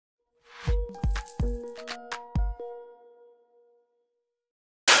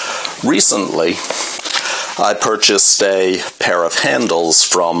Recently, I purchased a pair of handles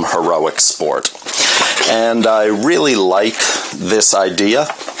from Heroic Sport, and I really like this idea.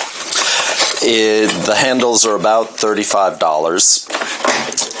 The handles are about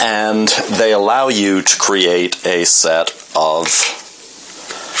 $35, and they allow you to create a set of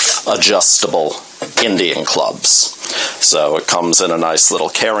adjustable Indian clubs. So it comes in a nice little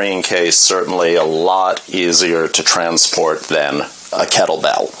carrying case, certainly a lot easier to transport than a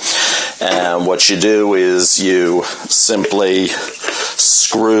kettlebell. And what you do is you simply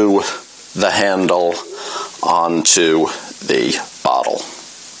screw the handle onto the bottle.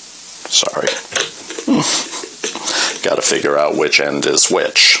 Sorry. Got to figure out which end is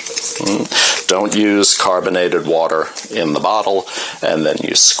which. Don't use carbonated water in the bottle, and then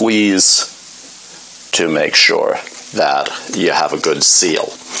you squeeze to make sure that you have a good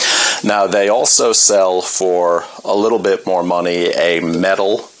seal. Now, they also sell for a little bit more money a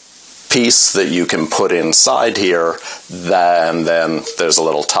metal piece that you can put inside here, and then there's a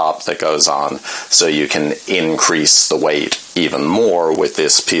little top that goes on, so you can increase the weight even more with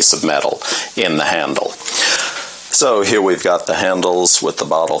this piece of metal in the handle. So here we've got the handles with the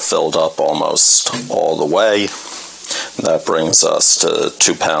bottle filled up almost all the way. That brings us to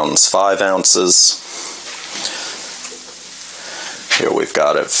 2 pounds 5 ounces. Here we've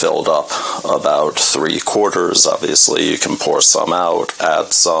got it filled up about 3/4. Obviously you can pour some out,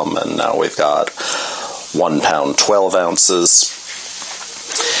 add some, and now we've got 1 pound 12 ounces.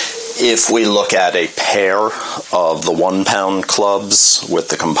 If we look at a pair of the 1 pound clubs with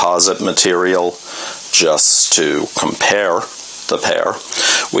the composite material, just to compare the pair,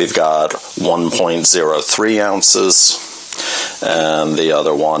 we've got 1.03 ounces, and the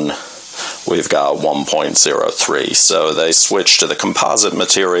other one we've got 1.03. So they switched to the composite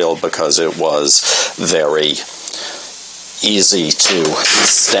material because it was very easy to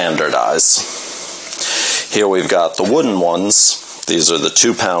standardize. Here we've got the wooden ones. These are the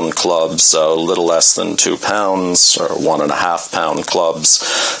 2 pound clubs, so a little less than 2 pounds, or 1.5 pound clubs.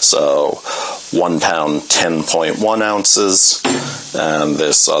 So 1 pound 10.1 ounces. And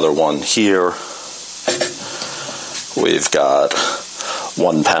this other one here, we've got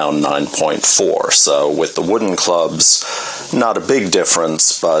 1 pound 9.4. So with the wooden clubs, not a big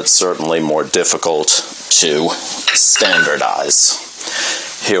difference, but certainly more difficult to standardize.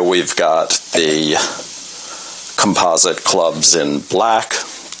 Here we've got the composite clubs in black.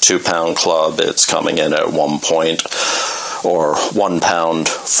 2 pound club, it's coming in at 1 pound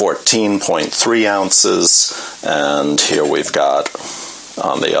 14.3 ounces. And here we've got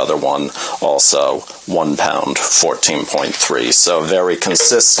on the other one also 1 pound 14.3. So very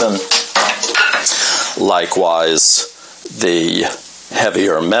consistent. Likewise, the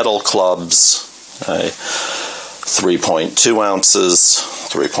heavier metal clubs, 3.2 ounces,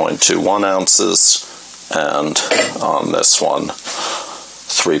 3.21 ounces, and on this one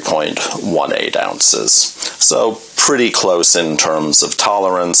 3.18 ounces. So pretty close in terms of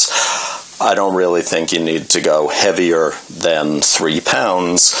tolerance. I don't really think you need to go heavier than 3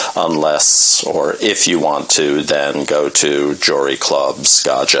 pounds unless, or if you want to, then go to Jory clubs,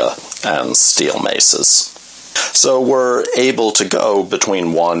 Gaja, and steel maces. So we're able to go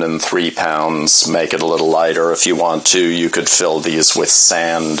between 1 and 3 pounds, make it a little lighter if you want to. You could fill these with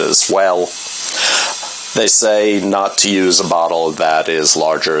sand as well. They say not to use a bottle that is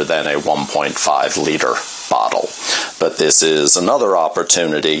larger than a 1.5 liter bottle, but this is another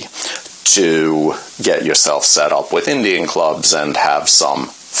opportunity to get yourself set up with Indian clubs and have some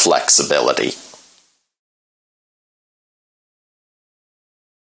flexibility.